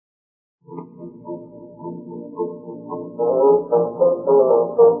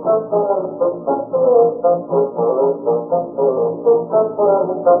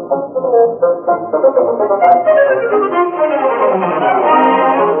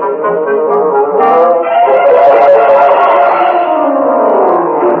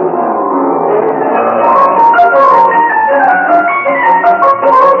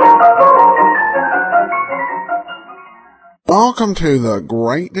Welcome to the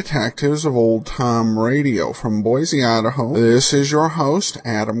Great Detectives of Old Time Radio from Boise, Idaho. This is your host,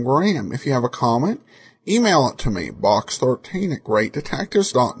 Adam Graham. If you have a comment, email it to me,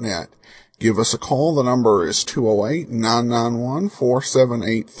 box13@greatdetectives.net. Give us a call. The number is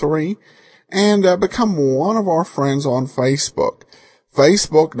 208-991-4783. And become one of our friends on Facebook,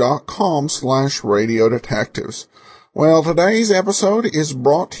 facebook.com/Radio Detectives. Well, today's episode is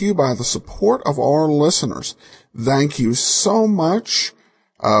brought to you by the support of our listeners. Thank you so much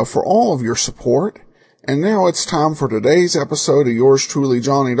for all of your support. And now it's time for today's episode of yours truly,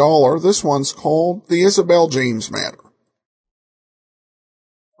 Johnny Dollar. This one's called The Isabel James Matter.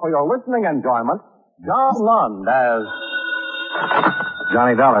 For your listening enjoyment, John Lund as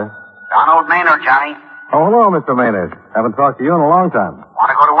Johnny Dollar. Donald Maynard, Johnny. Oh, hello, Mr. Maynard. Haven't talked to you in a long time.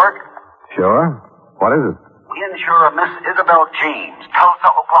 Want to go to work? Sure. What is it? We insure a Miss Isabel James, Tulsa,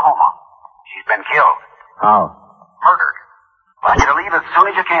 Oklahoma. She's been killed. How? Murdered. Want you to leave as soon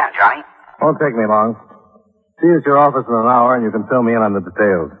as you can, Johnny. Won't take me long. See you at your office in an hour, and you can fill me in on the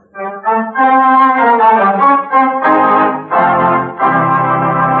details.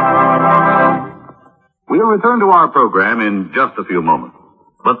 We'll return to our program in just a few moments.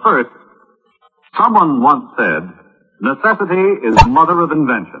 But first, someone once said, necessity is the mother of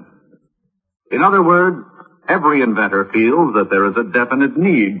invention. In other words, every inventor feels that there is a definite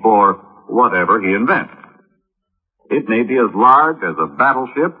need for whatever he invents. It may be as large as a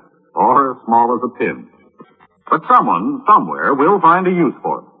battleship or as small as a pin. But someone, somewhere, will find a use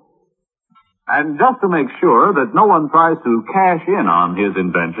for it. And just to make sure that no one tries to cash in on his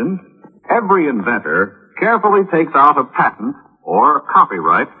invention, every inventor carefully takes out a patent or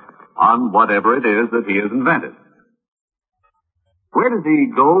copyright on whatever it is that he has invented. Where does he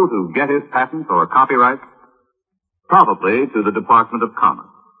go to get his patents or copyrights? Probably to the Department of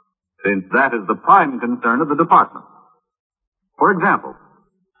Commerce, since that is the prime concern of the department. For example,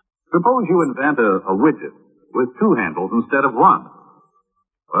 suppose you invent a widget with two handles instead of one.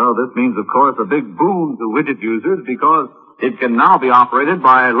 Well, this means, of course, a big boon to widget users because it can now be operated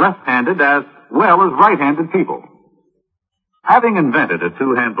by left-handed as well as right-handed people. Having invented a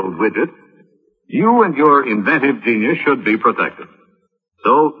two-handled widget, you and your inventive genius should be protected.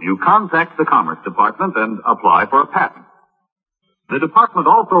 So you contact the Commerce Department and apply for a patent. The department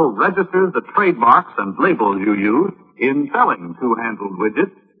also registers the trademarks and labels you use in selling two-handled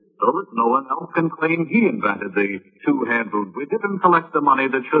widgets so that no one else can claim he invented the two-handled widget and collect the money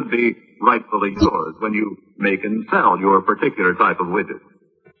that should be rightfully yours when you make and sell your particular type of widget.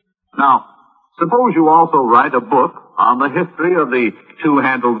 Now, suppose you also write a book on the history of the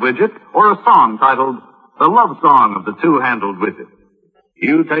two-handled widget or a song titled The Love Song of the Two-Handled Widget.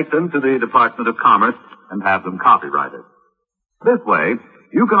 You take them to the Department of Commerce and have them copyrighted. This way,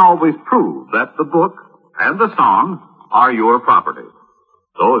 you can always prove that the book and the song are your property.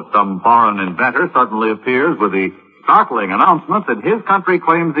 So if some foreign inventor suddenly appears with the startling announcement that his country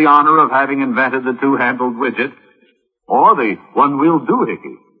claims the honor of having invented the two-handled widget or the one-wheeled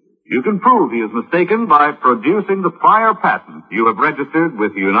doohickey, you can prove he is mistaken by producing the prior patent you have registered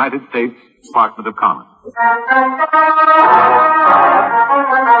with the United States Department of Commerce.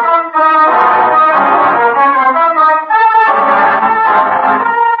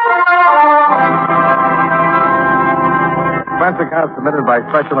 Expense account submitted by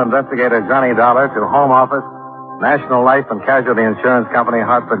Special Investigator Johnny Dollar to Home Office, National Life and Casualty Insurance Company,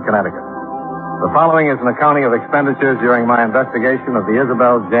 Hartford, Connecticut. The following is an accounting of expenditures during my investigation of the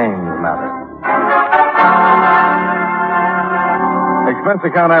Isabel James matter. Expense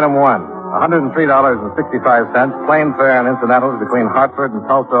account item 1, $103.65, plane fare and incidentals between Hartford and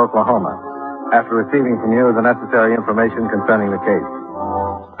Tulsa, Oklahoma, after receiving from you the necessary information concerning the case.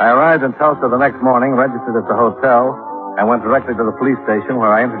 I arrived in Tulsa the next morning, registered at the hotel, and went directly to the police station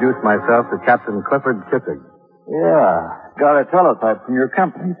where I introduced myself to Captain Clifford Kippig. Yeah, got a teletype from your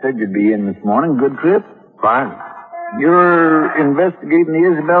company. Said you'd be in this morning. Good trip? Fine. You're investigating the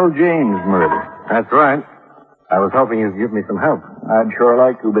Isabel James murder. That's right. I was hoping you'd give me some help. I'd sure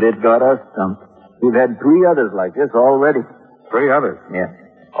like to, but it got us stumped. We've had 3 others like this already. 3 others? Yeah.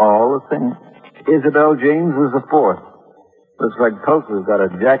 All the same. Isabel James was the 4th. Looks like Tulsa's got a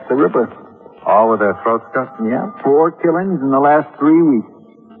Jack the Ripper. All with their throats cut? Yeah, 4 killings in the last 3 weeks.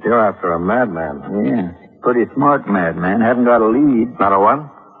 You're after a madman. Yeah. Pretty smart madman. Haven't got a lead. Not a what?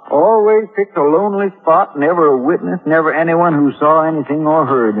 Always picks a lonely spot, never a witness, never anyone who saw anything or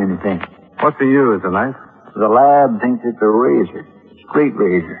heard anything. What's he use, a knife? The lab thinks it's a razor. Straight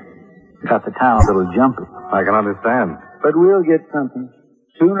razor. Got the town a little jumpy. I can understand. But we'll get something.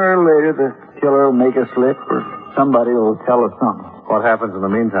 Sooner or later, the killer will make a slip or somebody will tell us something. What happens in the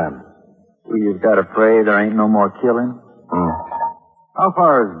meantime? We just gotta pray there ain't no more killing. How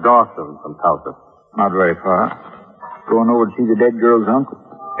far is Dawson from Tulsa? Not very far. Going over to see the dead girl's uncle.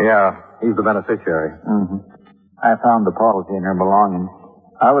 Yeah, he's the beneficiary. Mm-hmm. I found the policy in her belongings.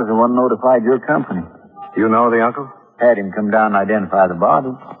 I was the one notified your company. You know the uncle? Had him come down and identify the body.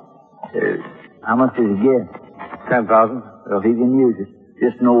 How much does he get? 10,000. Well, he can use it.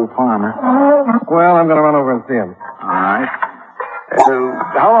 Just an old farmer. Well, I'm going to run over and see him. All right.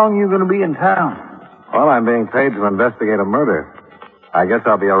 How long are you going to be in town? Well, I'm being paid to investigate a murder. I guess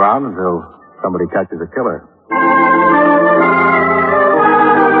I'll be around until somebody catches a killer.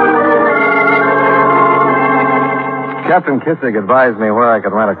 Captain Kissig advised me where I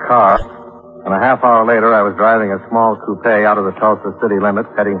could rent a car, and a half hour later I was driving a small coupe out of the Tulsa city limits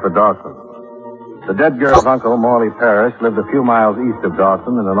heading for Dawson. The dead girl's uncle, Morley Parrish, lived a few miles east of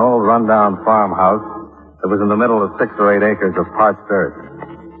Dawson in an old rundown farmhouse that was in the middle of 6 or 8 acres of parched earth.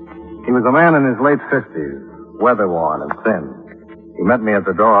 He was a man in his late 50s, weather-worn and thin. He met me at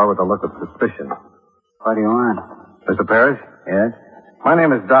the door with a look of suspicion. What do you want? Mr. Parrish? Yes? My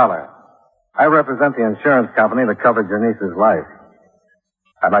name is Dollar. I represent the insurance company that covered your niece's life.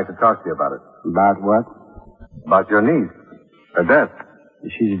 I'd like to talk to you about it. About what? About your niece. Her death.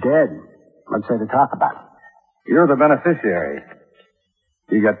 She's dead. What's there to talk about? You're the beneficiary.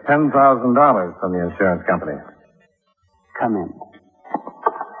 You get $10,000 from the insurance company. Come in.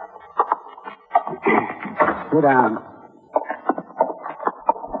 Sit down.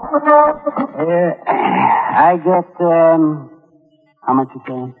 I get, how much you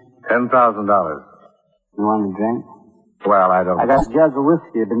say? $10,000. You want a drink? Well, I don't... I got a jug of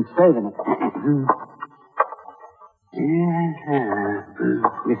whiskey. I've been saving it.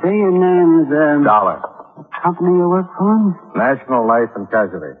 You say your name is, Dollar. What company you work for? National Life and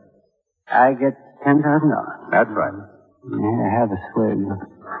Casualty. I get $10,000. That's right. Yeah, have a swig.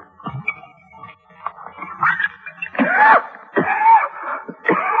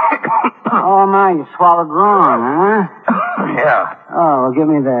 Oh, my, you swallowed wrong, huh? Yeah. Oh, well, give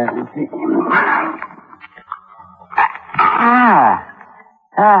me that.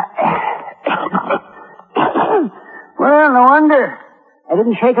 Well, no wonder. I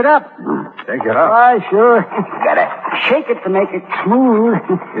didn't shake it up. Shake it up? Why, sure. Gotta shake it to make it smooth.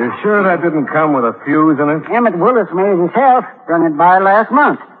 You sure that didn't come with a fuse in it? Emmett Willis made it himself. Run it by last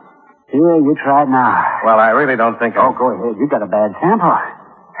month. Here, you try it now. Well, I really don't think Oh, go ahead. You got a bad sample.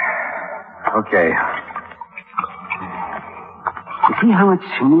 Okay. You see how much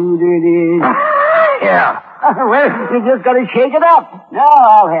smoother it is? Yeah. Well, you just gotta shake it up. Now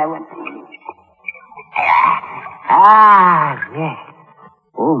I'll have it. Ah, yes.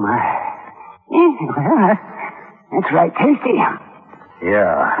 Oh, my. Well, that's right tasty.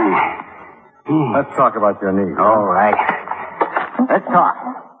 Yeah. Let's talk about your niece. All right. Let's talk.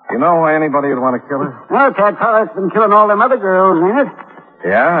 You know why anybody would want to kill her? Oh, it's that fella that's been killing all them other girls, ain't it?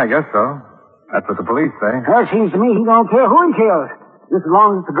 Yeah, I guess so. That's what the police say. Well, it seems to me he don't care who he kills. Just as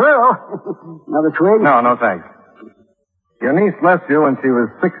long as it's a girl. Another twig? No, thanks. Your niece left you when she was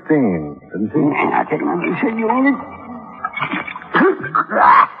 16, didn't she? I'll take another cig, ain't it?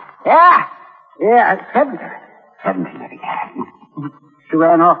 Yeah, 17. She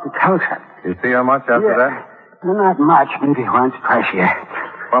ran off to Tulsa. You see her much after that? Not much. Maybe once, twice a year.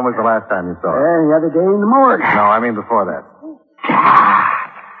 When was the last time you saw her? The other day in the morgue. No, I mean before that.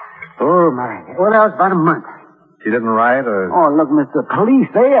 Oh, my. Well, that was about a month. She didn't write or... Oh, look, Mr. Police,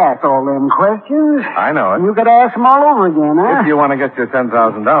 they ask all them questions. I know it. You got to ask them all over again, huh? If you want to get your $10,000.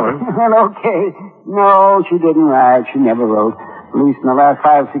 Well, okay. No, she didn't write. She never wrote. At least in the last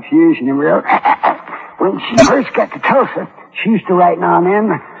 5 or 6 years, she never wrote. When she first got to Tulsa, she used to write now and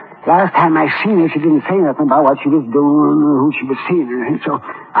then. Last time I seen her, she didn't say nothing about what she was doing or who she was seeing her. And so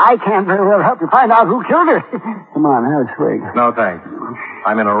I can't very well help you find out who killed her. Come on, have a swig. No, thanks.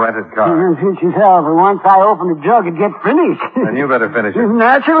 I'm in a rented car. Suit yourself. Once I open the jug, it gets finished. Then you better finish it.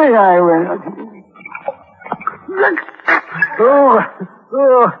 Naturally, I will.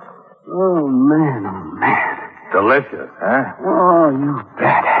 Oh, man. Delicious, huh? Oh, you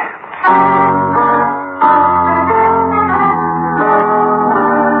bet.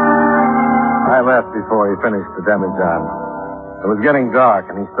 I left before he finished the demijohn. It was getting dark,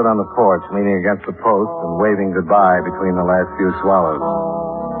 and he stood on the porch, leaning against the post and waving goodbye between the last few swallows.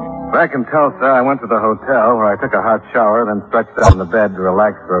 Back in Tulsa, I went to the hotel where I took a hot shower, then stretched out in the bed to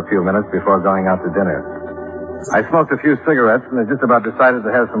relax for a few minutes before going out to dinner. I smoked a few cigarettes and had just about decided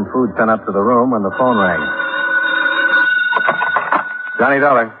to have some food sent up to the room when the phone rang. Johnny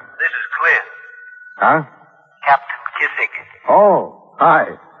Dollar. This is Cliff. Huh? Captain Kissick. Oh,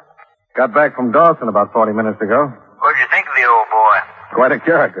 hi. Got back from Dawson about 40 minutes ago. What did you think of the old boy? Quite a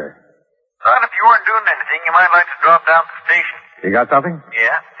character. Son, if you weren't doing anything, you might like to drop down to the station. You got something?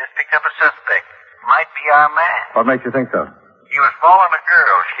 Yeah, just picked up a suspect. Might be our man. What makes you think so? He was following a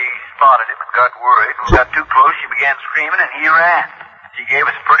girl. She spotted him and got worried. When got too close, she began screaming, and he ran. She gave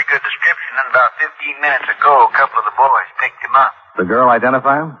us a pretty good description, and about 15 minutes ago, a couple of the boys picked him up. The girl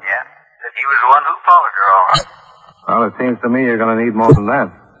identify him? Yeah, said he was the one who followed her, all right. Well, it seems to me you're going to need more than that.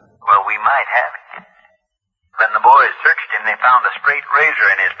 Well, we might have it. When the boys searched him, they found a straight razor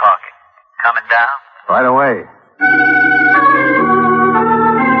in his pocket. Coming down? Right away.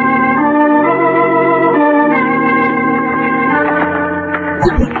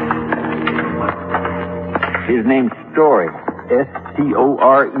 His name's Story.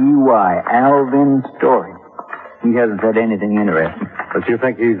 S-T-O-R-E-Y. Alvin Story. He hasn't said anything interesting. But you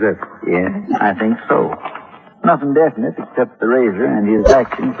think he's it? Yeah, I think so. Nothing definite except the razor and his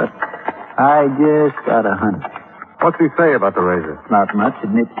actions, but I just got a hunch. What's he say about the razor? Not much.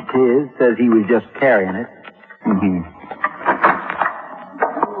 Admits it's his. Says he was just carrying it. Mm-hmm.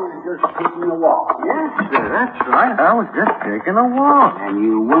 Just taking a walk. Yes, sir, that's right. I was just taking a walk. And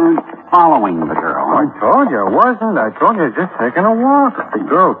you weren't following the girl. I told you I wasn't. I told you I was just taking a walk. If the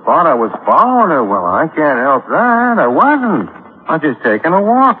girl thought I was following her, well, I can't help that. I wasn't. I was just taking a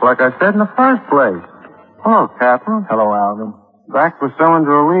walk, like I said in the first place. Hello, Captain. Hello, Alvin. Back with someone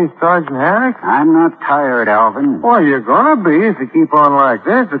to relieve Sergeant Herrick? I'm not tired, Alvin. Well, you're gonna be if you keep on like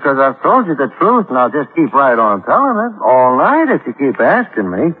this, because I've told you the truth, and I'll just keep right on telling it. All night if you keep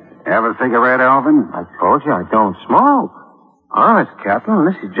asking me. Have a cigarette, Alvin? I told you I don't smoke. Honest, Captain,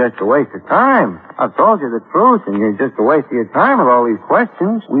 this is just a waste of time. I've told you the truth, and you're just a waste of your time with all these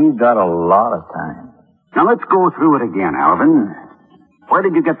questions. We've got a lot of time. Now, let's go through it again, Alvin. Where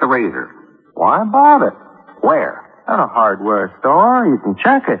did you get the razor? Why, I bought it. Where? At a hardware store. You can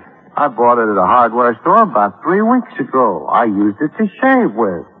check it. I bought it at a hardware store about 3 weeks ago. I used it to shave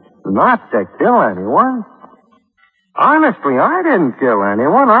with. Not to kill anyone. Honestly, I didn't kill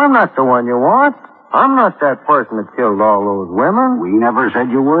anyone. I'm not the one you want. I'm not that person that killed all those women. We never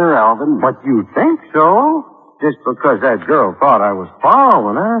said you were, Alvin. But you think so? Just because that girl thought I was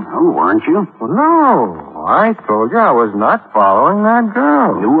following her. Oh, weren't you? Well, no. I told you I was not following that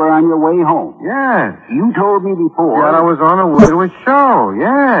girl. You were on your way home. Yes. You told me before. Yeah, I was on the way to a show.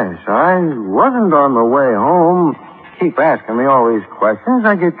 Yes. I wasn't on the way home. Keep asking me all these questions.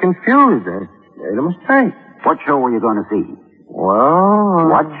 I get confused. I made a mistake. What show were you going to see? Well...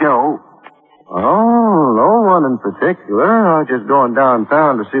 What show? Oh, no one in particular. I was just going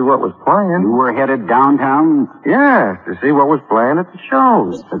downtown to see what was playing. You were headed downtown? Yes, to see what was playing at the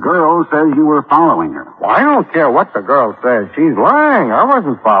shows. The girl says you were following her. Well, I don't care what the girl says. She's lying. I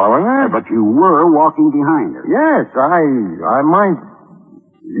wasn't following her. But you were walking behind her. Yes, I might...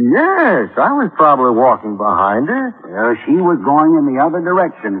 Yes, I was probably walking behind her. Well, she was going in the other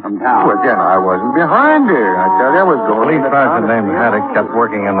direction from town. Well, then I wasn't behind her. I tell you, I was going... Police sergeant named Haddock kept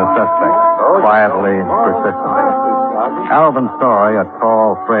working on the suspect, quietly, persistently. Alvin Story, a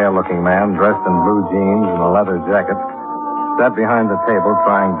tall, frail-looking man dressed in blue jeans and a leather jacket, sat behind the table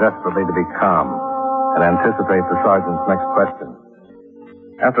trying desperately to be calm and anticipate the sergeant's next question.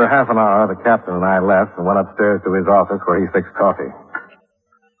 After half an hour, the captain and I left and went upstairs to his office where he fixed coffee.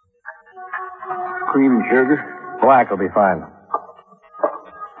 Cream and sugar? Black will be fine.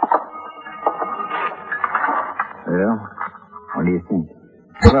 Well, what do you think?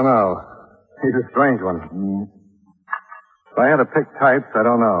 I don't know. He's a strange one. If I had to pick types, I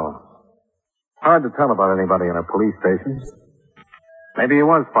don't know. Hard to tell about anybody in a police station. Maybe he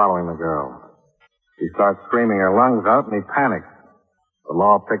was following the girl. She starts screaming her lungs out and he panics. The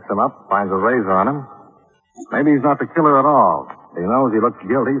law picks him up, finds a razor on him. Maybe he's not the killer at all. He knows he looks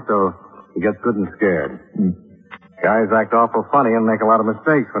guilty, so he gets good and scared. Guys act awful funny and make a lot of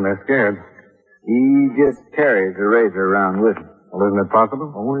mistakes when they're scared. He just carries a razor around with him. Well, isn't it possible?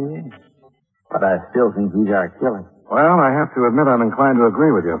 Oh, yeah. But I still think he's our killer. Well, I have to admit I'm inclined to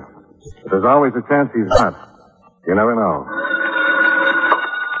agree with you. But there's always a chance he's not. You never know.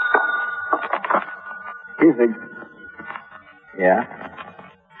 Kissick. Yeah?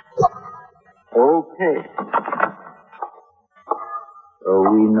 Okay. So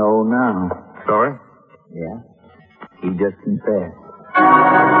we know now. Sorry? Yeah. He just confessed.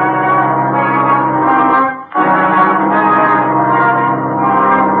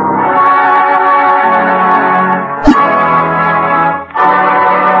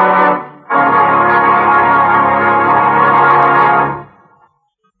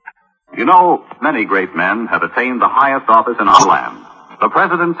 know, many great men have attained the highest office in our land, the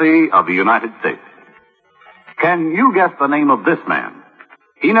presidency of the United States. Can you guess the name of this man?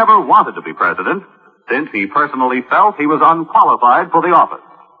 He never wanted to be president, since he personally felt he was unqualified for the office.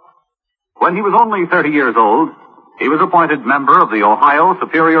 When he was only 30 years old, he was appointed member of the Ohio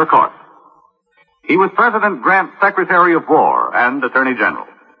Superior Court. He was President Grant's Secretary of War and Attorney General.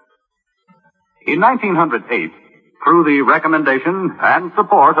 In 1908, through the recommendation and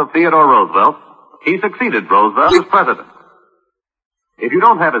support of Theodore Roosevelt, he succeeded Roosevelt as president. If you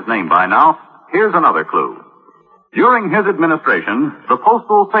don't have his name by now, here's another clue. During his administration, the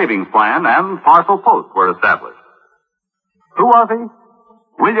Postal Savings Plan and Parcel Post were established. Who was he?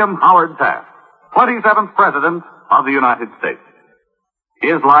 William Howard Taft, 27th President of the United States.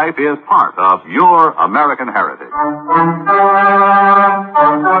 His life is part of your American heritage.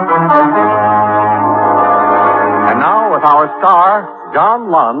 And now, with our star, John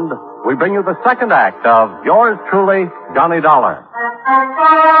Lund, we bring you the second act of yours truly, Johnny Dollar.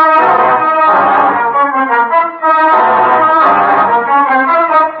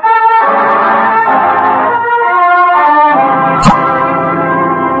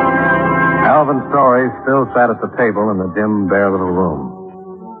 Alvin Story still sat at the table in the dim, bare little room.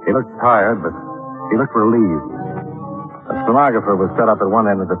 He looked tired, but he looked relieved. A stenographer was set up at one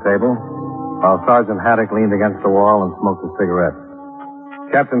end of the table, while Sergeant Haddock leaned against the wall and smoked a cigarette.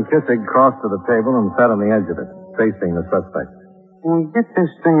 Captain Kissig crossed to the table and sat on the edge of it, facing the suspect. Can we get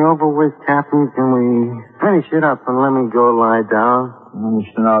this thing over with, Captain? Can we finish it up and let me go lie down? The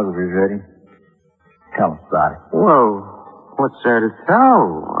stenographer's ready. Tell us about it. Well, what's there to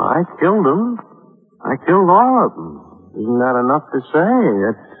tell? I killed them. I killed all of them. Isn't that enough to say?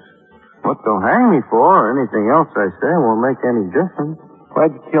 That's what they'll hang me for. Anything else I say won't make any difference.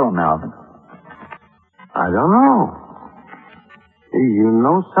 Why'd you kill him, Alvin? I don't know. You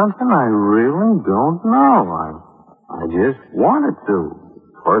know something? I really don't know. I just wanted to.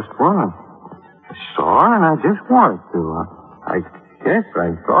 First one I saw her, and I just wanted to. I guess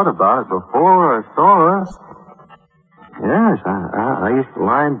I thought about it before I saw her. Yes, I used to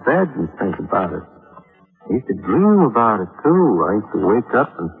lie in bed and think about it. I used to dream about it, too. I used to wake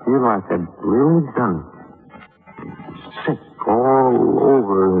up and feel like I'd really done it. Sick all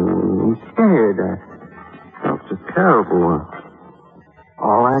over and scared. I felt so terrible.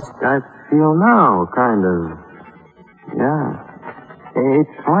 All I feel now, kind of. Yeah.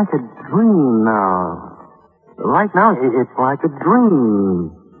 It's like a dream now. Right now, it's like a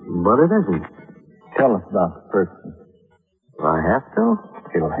dream. But it isn't. Tell us about the person. Do I have to?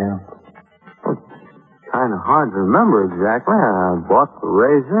 It'll help. It's kind of hard to remember exactly. I bought the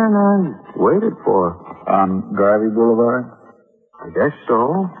razor and I waited for it. On Garvey Boulevard? I guess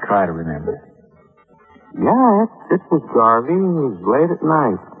so. Try to remember. Yeah, it was Garvey. It was late at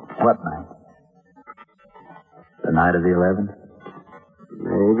night. What night? The night of the 11th?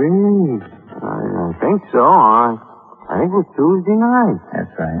 Maybe. I think so. I think it was Tuesday night.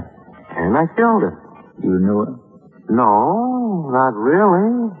 That's right. And I killed her. You knew her? No, not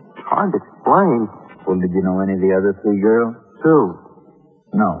really. It's hard to explain. Well, did you know any of the other three girls? Two.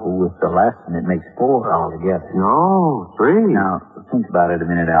 No, with the last one, it makes four altogether. No, three. Now, think about it a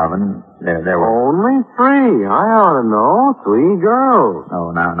minute, Alvin. There were... Only three. I ought to know. Three girls.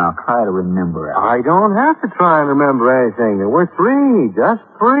 Oh, now try to remember, Alvin. I don't have to try and remember anything. There were three. Just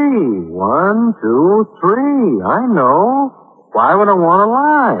three. 1, 2, 3. I know. Why would I want to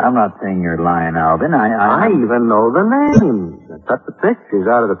lie? I'm not saying you're lying, Alvin. I even know the names. I cut the pictures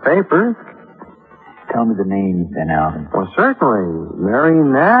out of the papers. Tell me the names then, Alvin. Well, certainly. Mary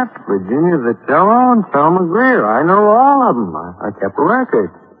Knapp, Virginia Vitello, and Thelma Greer. I know all of them. I kept a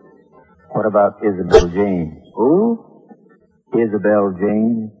record. What about Isabel James? Who? Isabel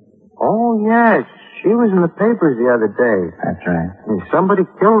James? Oh, yes. She was in the papers the other day. That's right. And somebody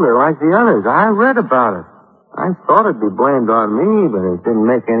killed her like the others. I read about it. I thought it'd be blamed on me, but it didn't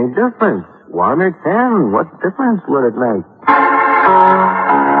make any difference. 1 or 10, what difference would it make?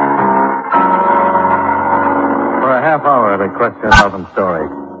 For a half hour, they questioned Alvin's story.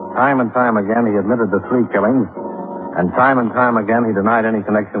 Time and time again, he admitted the 3 killings, and time again, he denied any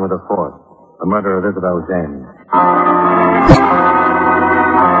connection with the 4th, the murder of Isabel James.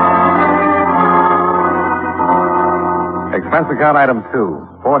 Expense account item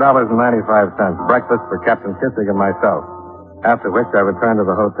 2, $4.95, breakfast for Captain Kissig and myself, after which I returned to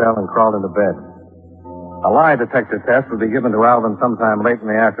the hotel and crawled into bed. A lie detector test would be given to Alvin sometime late in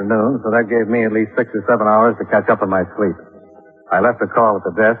the afternoon, so that gave me at least 6 or 7 hours to catch up on my sleep. I left a call at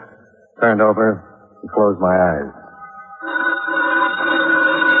the desk, turned over, and closed my eyes.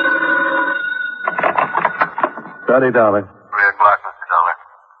 Study, Dollar. 3 o'clock, Mr. Dollar.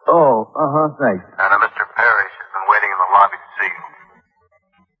 Oh, thanks. And Mr. Parrish has been waiting in the lobby to see you.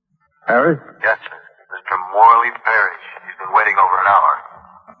 Harris? Yes, sir. Mr. Morley Parrish. He's been waiting over an hour.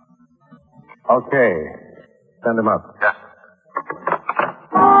 Okay. Send him up. Yes, sir.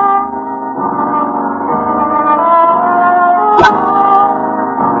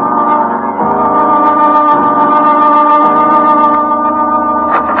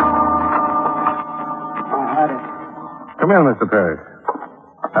 Come in, Mr. Parrish.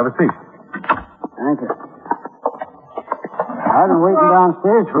 Have a seat. Thank you. I've been waiting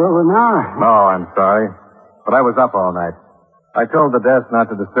downstairs for over an hour. Oh, I'm sorry. But I was up all night. I told the desk not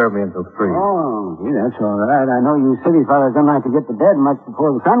to disturb me until 3. Oh, gee, that's all right. I know you city fellas don't like to get to bed much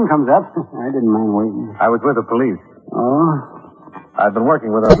before the sun comes up. I didn't mind waiting. I was with the police. Oh? I've been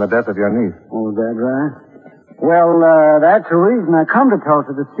working with them on the death of your niece. Oh, is that right? Well, that's the reason I come to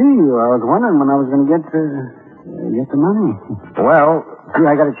Tulsa to see you. I was wondering when I was going to get the money. Well, See,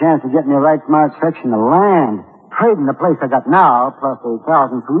 I got a chance to get me a right smart section of land. Trading the place I got now, plus 8,000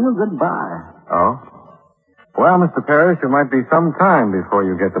 for real good buy. oh? Well, Mr. Parrish, it might be some time before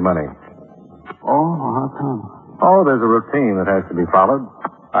you get the money. Oh, how come? Oh, there's a routine that has to be followed.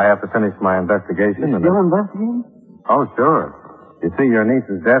 I have to finish my investigation. You still investigating? Oh, sure. You see, your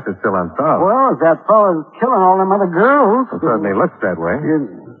niece's death is still unsolved. Well, if that fellow's killing all them other girls... It certainly looks that way.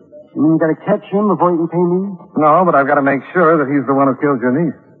 You mean you got to catch him before you can pay me? No, but I've got to make sure that he's the one who killed your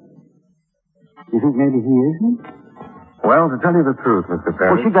niece. You think maybe he isn't? Well, to tell you the truth, Mr. Well,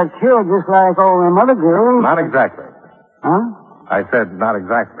 Parrish... she got killed just like all them other girls. Not exactly. Huh? I said not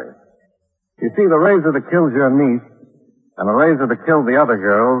exactly. You see, the razor that killed your niece and the razor that killed the other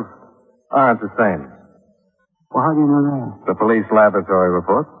girls aren't the same. Well, how do you know that? The police laboratory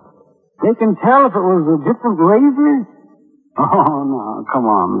report. They can tell if it was a different razor? Oh, no. Come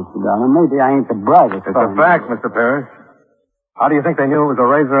on, Mr. Darling. Maybe I ain't the brightest. It's a fact, Mr. Parrish. How do you think they knew it was a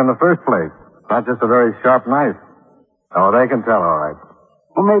razor in the first place? Not just a very sharp knife. Oh, they can tell, all right.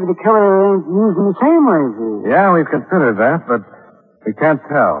 Well, maybe the killer ain't using the same razor. Yeah, we've considered that, but we can't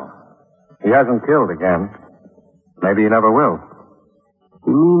tell. He hasn't killed again. Maybe he never will.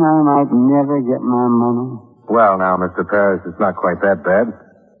 You mean I might never get my money? Well, now, Mr. Parrish, it's not quite that bad.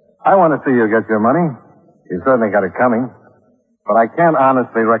 I want to see you get your money. You certainly got it coming. But I can't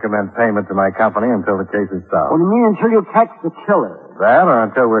honestly recommend payment to my company until the case is solved. What do you mean until you catch the killer? That, or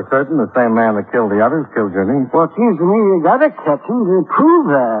until we're certain the same man that killed the others killed your niece. Well, it seems to me you got to catch him to prove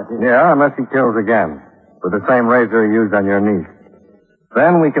that. Yeah, unless he kills again, with the same razor he used on your niece.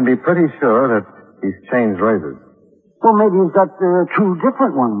 Then we can be pretty sure that he's changed razors. Well, maybe he's got two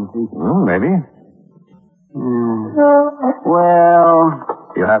different ones. Maybe. Well...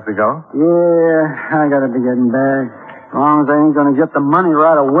 You have to go? Yeah, I gotta be getting back. As long as I ain't gonna get the money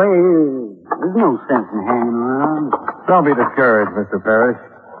right away, there's no sense in hanging around. Don't be discouraged, Mr. Parrish.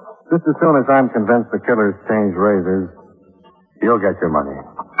 Just as soon as I'm convinced the killer's changed razors, you'll get your money.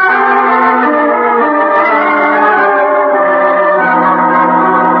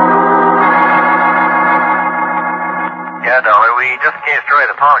 Yeah, Dollar, we just gave Story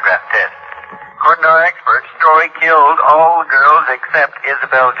the polygraph test. According to our experts, Story killed all the girls except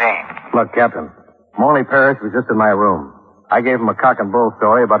Isabel James. Look, Captain, Morley Parrish was just in my room. I gave him a cock and bull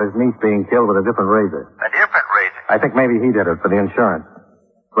story about his niece being killed with a different razor. A different razor? I think maybe he did it for the insurance.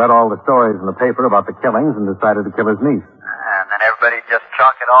 Read all the stories in the paper about the killings and decided to kill his niece. And then everybody just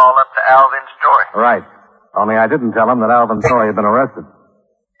chalked it all up to Alvin's story. Right. Only I didn't tell him that Alvin Story had been arrested.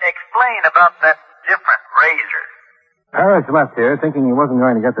 Explain about that different razor. Parrish left here thinking he wasn't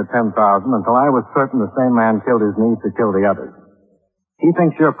going to get the $10,000 until I was certain the same man killed his niece who killed the others. He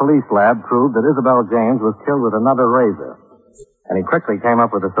thinks your police lab proved that Isabel James was killed with another razor. And he quickly came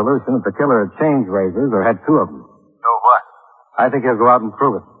up with a solution that the killer had changed razors or had two of them. So what? I think he'll go out and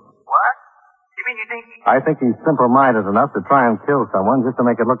prove it. What? You mean you think... I think he's simple-minded enough to try and kill someone just to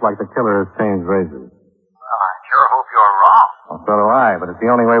make it look like the killer has changed razors. Well, I sure hope you're wrong. Well, so do I, but it's the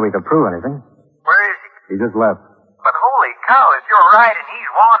only way we could prove anything. Where is he? He just left. But holy cow, if you're right and he's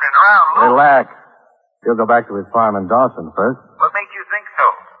wandering around loose... Relax. He'll go back to his farm in Dawson first. What makes you think so?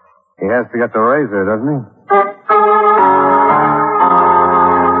 He has to get the razor, doesn't he?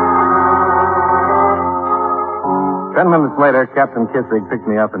 10 minutes later, Captain Kissig picked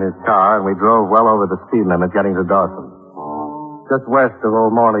me up in his car, and we drove well over the speed limit getting to Dawson. Just west of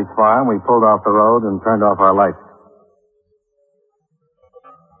Old Morley's farm, we pulled off the road and turned off our lights.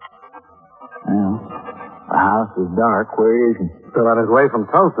 Well, the house is dark. Where is he? Still on his way from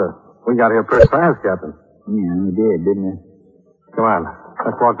Tulsa. We got here pretty fast, Captain. Yeah, we did, didn't we? Come on.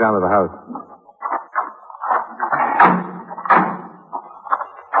 Let's walk down to the house.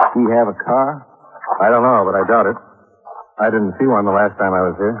 Do you have a car? I don't know, but I doubt it. I didn't see one the last time I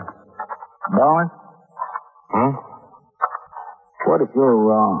was here. Boy, what if you're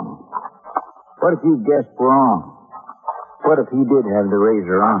wrong? What if you guessed wrong? What if he did have the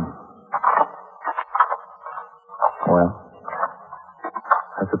razor on? Well,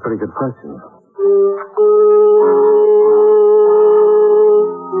 that's a pretty good question.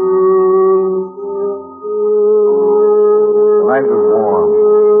 The night was warm,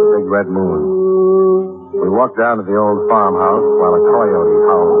 the big red moon. We walked down to the old farmhouse while a coyote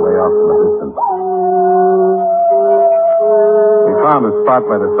howled way off in the distance. We found a spot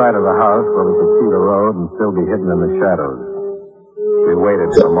by the side of the house where we could see the road and still be hidden in the shadows. We waited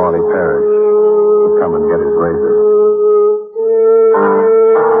for Morley Parrish to come and get his razor.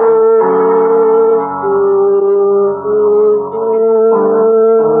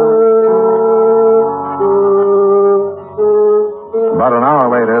 About an hour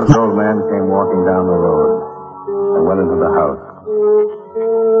later, the old man came walking down the road and went into the house.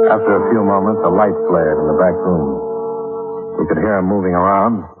 After a few moments, a light flared in the back room. We could hear him moving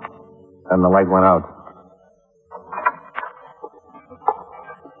around, then the light went out.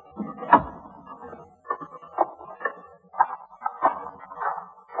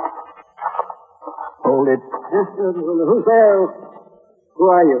 Hold it. Who's there? Who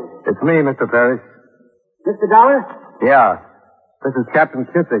are you? It's me, Mr. Parrish. Mr. Dollar? Yeah. This is Captain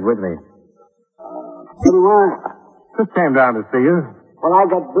Kissig with me. What do you want? Just came down to see you. Well, I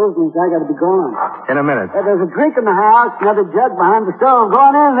got business. I got to be going. In a minute. There's a drink in the house, another jug behind the stove. Go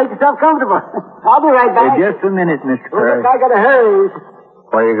on in and make yourself comfortable. I'll be right back. Just a minute, Mr. Well, Parrish. look, I got to hurry.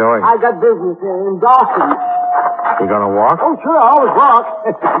 Where are you going? I got business in Dawson. You gonna walk? Oh, sure, I always walk.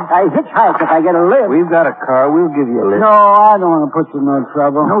 I hitchhike if I get a lift. We've got a car. We'll give you a lift. No, I don't want to put you in no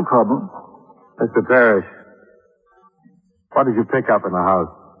trouble. No trouble. Mr. Parrish, what did you pick up in the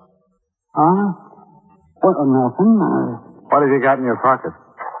house? Huh? Well, nothing. What have you got in your pocket?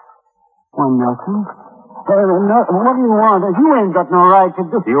 Well, nothing. No, what do you want? You ain't got no right to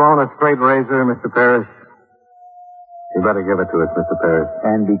do... Do you own a straight razor, Mr. Parrish? You better give it to us, Mr. Parrish.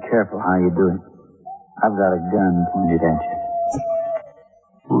 And be careful how you do it. I've got a gun pointed at you.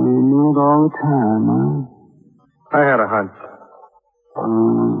 Well, you knew it all the time, huh? I had a hunch.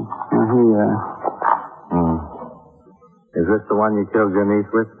 Now here you are. Is this the one you killed your niece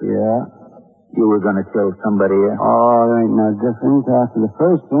with? Yeah. You were going to kill somebody else. Oh, there ain't no difference after the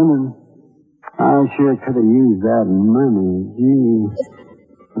first one, and I sure could have used that money. Gee.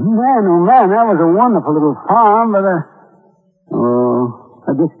 Man, oh man, that was a wonderful little farm, but,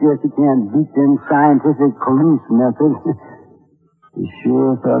 I just guess you can't beat them scientific police methods. You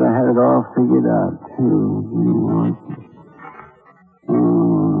sure thought I had it all figured out, too.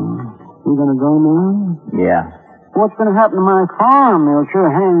 You gonna go now? Yeah. What's gonna happen to my farm? They'll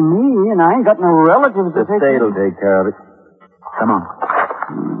sure hang me, and I ain't got no relatives to The take state'll take care of it. Come on.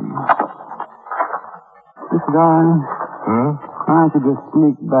 Mr. Darling, I could just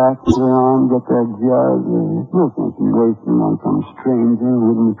sneak back around, get that jug. There's no sense in wasting on some stranger who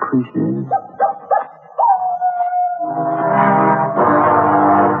wouldn't appreciate it.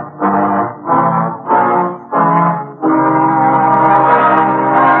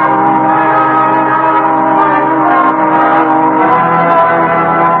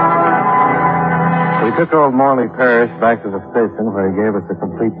 We took old Morley Parrish back to the station where he gave us a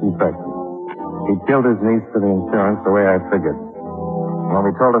complete confession. He killed his niece for the insurance the way I figured. When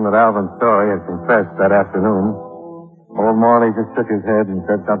we told him that Alvin's story had confessed that afternoon, old Morley just shook his head and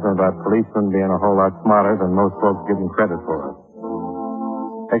said something about policemen being a whole lot smarter than most folks give him credit for.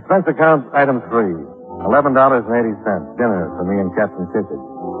 Expense account item 3, $11.80, dinner for me and Captain Kissig.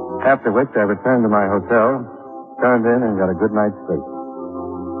 After which I returned to my hotel, turned in and got a good night's sleep.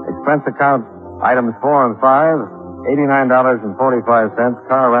 Expense account items 4 and 5, $89.45,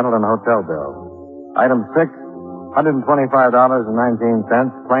 car rental and hotel bill. Item 6,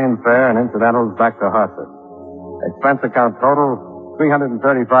 $125.19, plane fare and incidentals back to Hartford. Expense account total,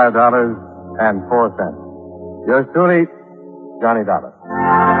 $335.04. Yours truly, Johnny Dollar.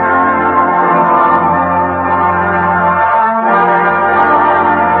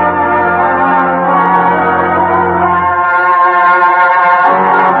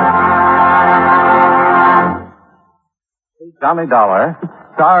 Johnny Dollar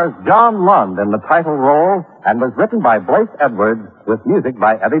stars John Lund in the title role and was written by Blake Edwards with music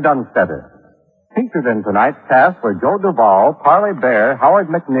by Eddie Dunstetter. Featured in tonight's cast were Joe Duvall, Parley Bear, Howard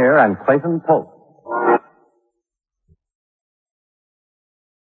McNear, and Clayton Pope.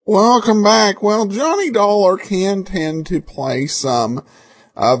 Welcome back. Well, Johnny Dollar can tend to play some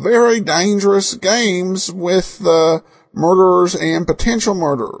very dangerous games with murderers and potential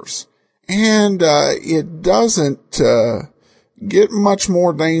murderers. And it doesn't get much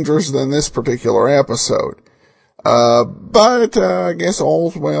more dangerous than this particular episode. But I guess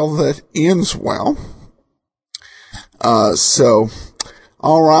all's well that ends well.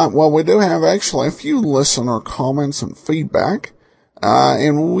 All right. Well, we do have actually a few listener comments and feedback.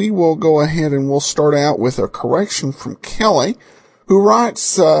 And we will go ahead and we'll start out with a correction from Kelly, who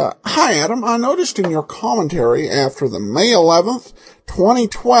writes, Hi, Adam. I noticed in your commentary after the May 11th,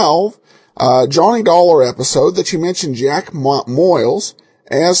 2012, Johnny Dollar episode that you mentioned Jack Moyles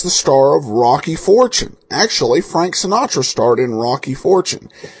as the star of Rocky Fortune. Actually, Frank Sinatra starred in Rocky Fortune.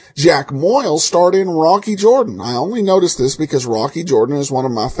 Jack Moyles starred in Rocky Jordan. I only noticed this because Rocky Jordan is one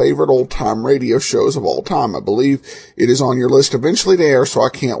of my favorite old-time radio shows of all time. I believe it is on your list eventually to air, so I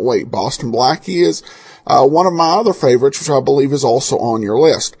can't wait. Boston Blackie is one of my other favorites, which I believe is also on your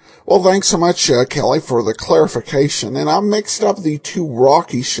list. Well, thanks so much, Kelly, for the clarification. And I mixed up the two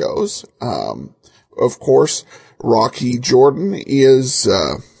Rocky shows. Of course, Rocky Jordan is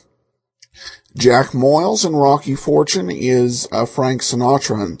Jack Moyles, and Rocky Fortune is Frank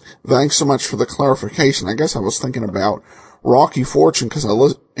Sinatra. And thanks so much for the clarification. I guess I was thinking about Rocky Fortune because I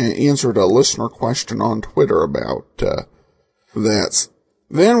answered a listener question on Twitter about that.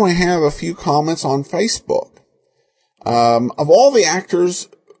 Then we have a few comments on Facebook. Of all the actors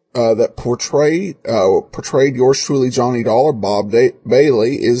that portrayed yours truly, Johnny Dollar, Bob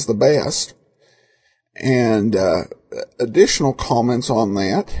Bailey is the best. And additional comments on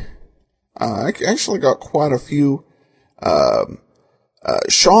that. I actually got quite a few.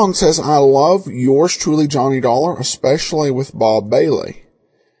 Sean says, I love yours truly, Johnny Dollar, especially with Bob Bailey.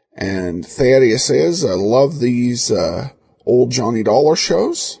 And Thaddeus says, I love these old Johnny Dollar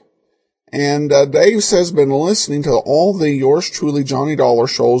shows. And Dave says, been listening to all the yours truly, Johnny Dollar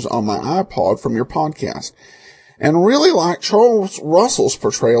shows on my iPod from your podcast. And really like Charles Russell's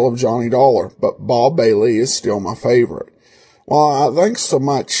portrayal of Johnny Dollar, but Bob Bailey is still my favorite. Well, thanks so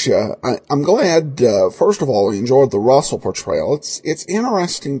much. I'm glad, first of all, you enjoyed the Russell portrayal. It's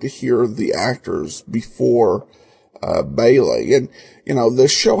interesting to hear the actors before, Bailey. And, the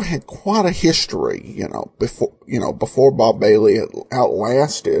show had quite a history, before Bob Bailey had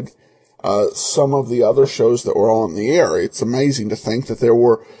outlasted, some of the other shows that were on the air. It's amazing to think that there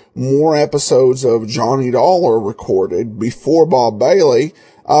were more episodes of Johnny Dollar recorded before Bob Bailey,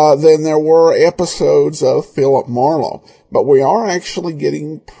 than there were episodes of Philip Marlowe. But we are actually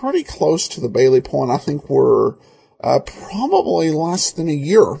getting pretty close to the Bailey point. I think we're probably less than a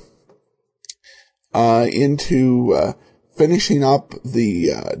year into finishing up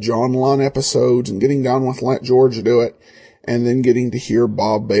the John Lunn episodes and getting done with Let Georgia Do It, and then getting to hear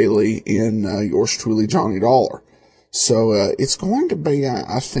Bob Bailey in yours truly, Johnny Dollar. So it's going to be,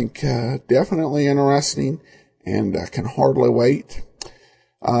 I think, definitely interesting, and I can hardly wait.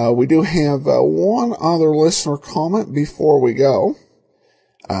 We do have one other listener comment before we go.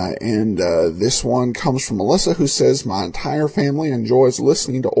 And this one comes from Melissa, who says, my entire family enjoys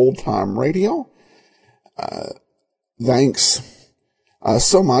listening to old-time radio. Thanks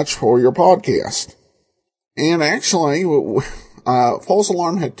so much for your podcast. And actually, False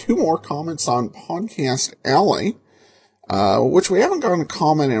Alarm had two more comments on Podcast Alley, which we haven't gotten a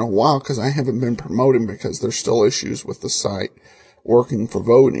comment in a while because I haven't been promoting because there's still issues with the site working for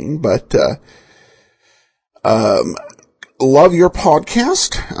voting. But love your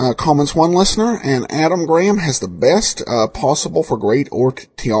podcast, comments one listener, and Adam Graham has the best possible for great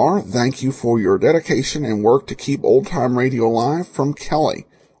OTR. Thank you for your dedication and work to keep old-time radio alive, from Kelly.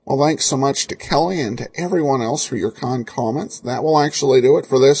 Well, thanks so much to Kelly and to everyone else for your kind comments. That will actually do it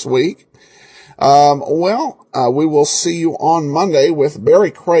for this week. We will see you on Monday with Barry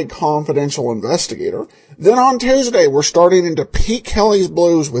Craig, Confidential Investigator. Then on Tuesday, we're starting into Pete Kelly's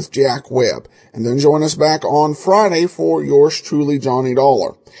Blues with Jack Webb. And then join us back on Friday for yours truly, Johnny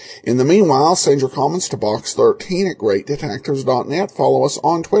Dollar. In the meanwhile, send your comments to box13 at greatdetectives.net. Follow us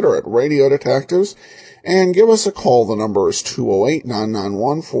on Twitter at Radio Detectives. And give us a call. The number is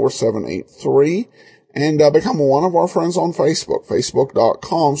 208-991-4783. And become one of our friends on Facebook,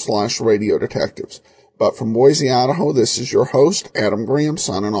 facebook.com/radiodetectives. But from Boise, Idaho, this is your host, Adam Graham,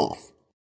 signing off.